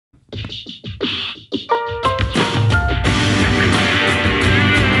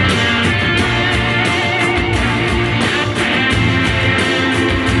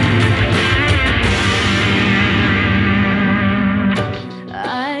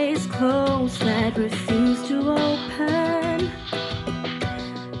Eyes closed that refuse to open,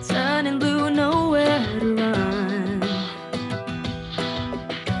 turning blue, nowhere to run.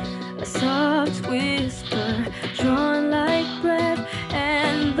 A soft whisper drawn like breath,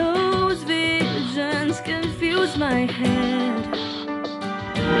 and those visions confuse my head.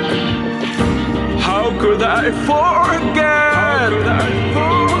 How could I forget?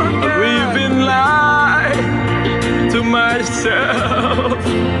 A living lie to myself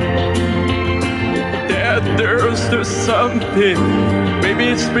that there's something, maybe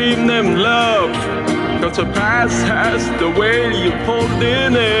it's been them love. Cause the past has the way you pulled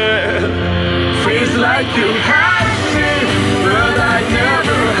in it. Feels like you had me, but I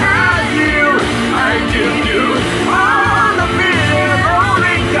never had you. I give you all of me, and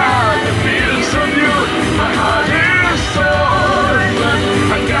only God feels on you. My heart is sore, but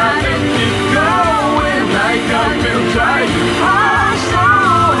I gotta keep going. Like I've been trying so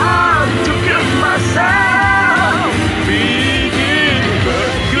hard to give myself begin,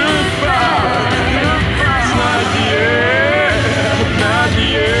 but goodbye. It's not the end, not the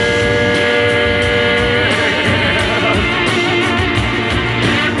end.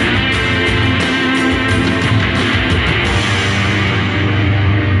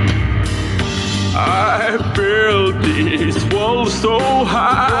 I built these walls so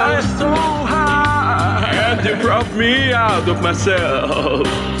high, and you brought me out of myself.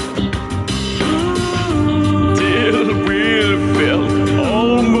 Till we felt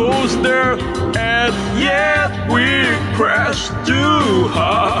almost there, and yet we crashed too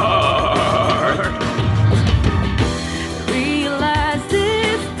hard. Realize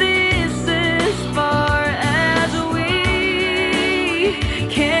this is far as we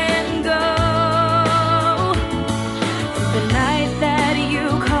can go. The night that you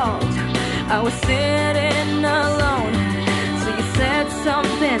called, I was sitting alone. So you said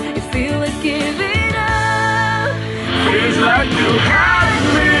something, you feel like giving up. Feels like you had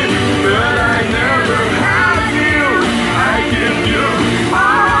me, but I never had you. I give you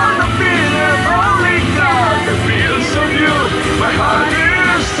all the feeling, only God that feels of you. My heart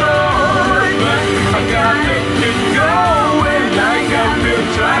is sore, but I gotta keep going. Like I've been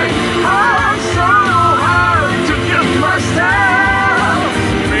trying so hard to give myself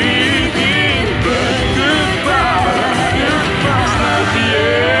begin, but goodbye. It's not the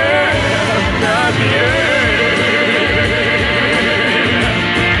end, not the end.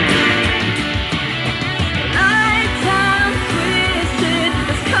 Nighttime twisted,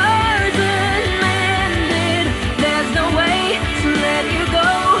 the scars unmended. There's no way to let you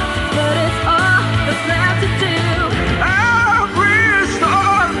go, but it's all that's left to do. Every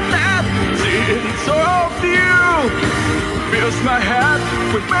thought that thinks of you fills my head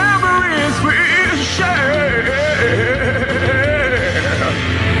with memories we share.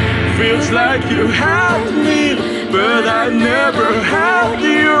 Feels like you had me, but I never had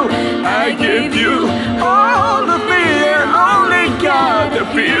you. I give you all the fear, only God that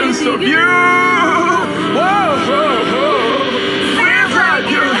feels of you. Whoa, whoa, whoa.